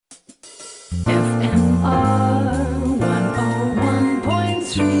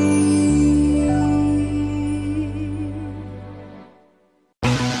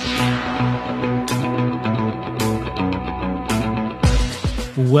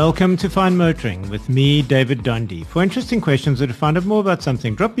Welcome to Fine Motoring with me, David Dondi. For interesting questions or to find out more about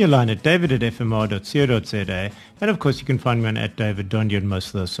something, drop me a line at david@fmr.co.za. And of course, you can find me on @David Dondi on most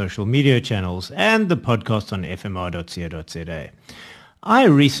of those social media channels and the podcast on fmr.co.za. I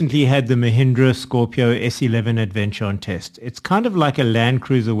recently had the Mahindra Scorpio S11 Adventure on test. It's kind of like a Land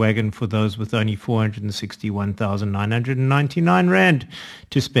Cruiser wagon for those with only 461,999 Rand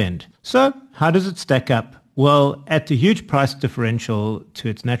to spend. So, how does it stack up? Well, at the huge price differential to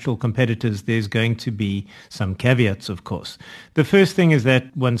its natural competitors, there's going to be some caveats, of course. The first thing is that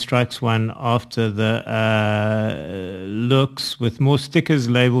one strikes one after the looks with more stickers,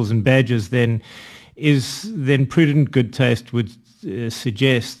 labels, and badges than prudent good taste would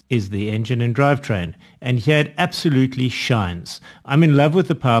suggest is the engine and drivetrain. And here it absolutely shines. I'm in love with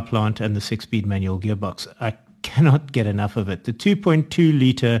the power plant and the 6-speed manual gearbox. I cannot get enough of it. The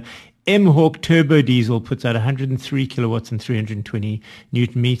 2.2-litre M-Hawk turbo diesel puts out 103 kilowatts and 320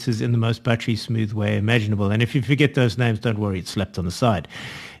 newton meters in the most buttery smooth way imaginable. And if you forget those names, don't worry, it's slapped on the side.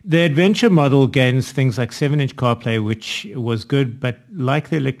 The Adventure model gains things like 7-inch CarPlay, which was good, but like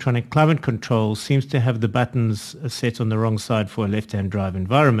the electronic climate control, seems to have the buttons set on the wrong side for a left-hand drive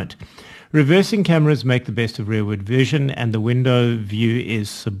environment. Reversing cameras make the best of rearward vision, and the window view is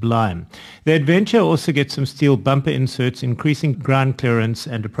sublime. The Adventure also gets some steel bumper inserts, increasing ground clearance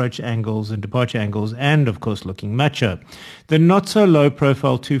and approach angles and departure angles, and of course looking macho. The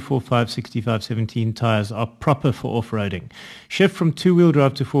not-so-low-profile 245/65/17 tires are proper for off-roading. Shift from two-wheel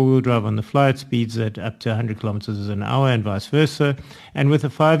drive to four-wheel drive on the fly at speeds at up to 100 kilometers an hour and vice versa. And with a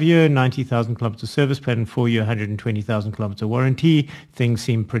 5-year, 90,000 kilometer service plan and 4-year, 120,000 kilometer warranty, things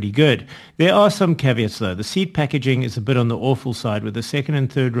seem pretty good. There are some caveats though. The seat packaging is a bit on the awful side, with the second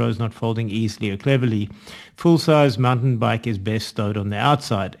and third rows not folding easily or cleverly. Full-size mountain bike is best stowed on the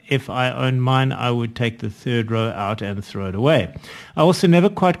outside. If I owned mine, I would take the third row out and throw it away. I also never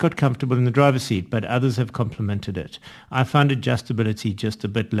quite got comfortable in the driver's seat, but others have complimented it. I found adjustability just a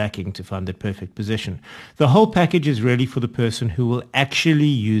bit lacking to find that perfect position. The whole package is really for the person who will actually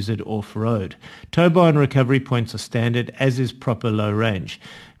use it off-road. Tow bar and recovery points are standard, as is proper low range.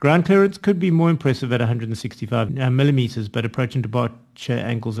 Ground clearance could be more impressive at 165 millimeters, but approach and departure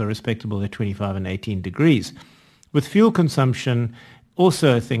angles are respectable at 25 and 18 degrees. With fuel consumption,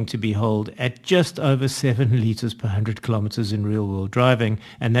 also a thing to behold, at just over 7 liters per 100 kilometers in real-world driving,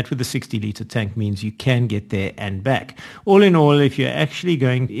 and that with a 60-liter tank means you can get there and back. All in all, if you're actually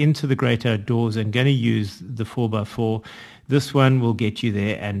going into the great outdoors and going to use the 4x4, this one will get you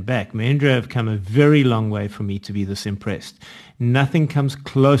there and back. Mahindra have come a very long way for me to be this impressed. Nothing comes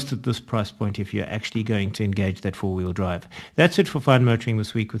close to this price point if you're actually going to engage that four-wheel drive. That's it for Fine Motoring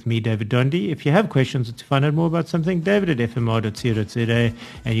this week with me, David Dondi. If you have questions or to find out more about something, david@fmr.co.za,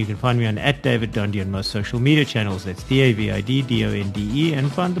 and you can find me on @DavidDondi on most social media channels. That's DavidDonde,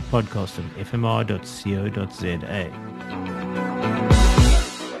 and find the podcast on fmr.co.za.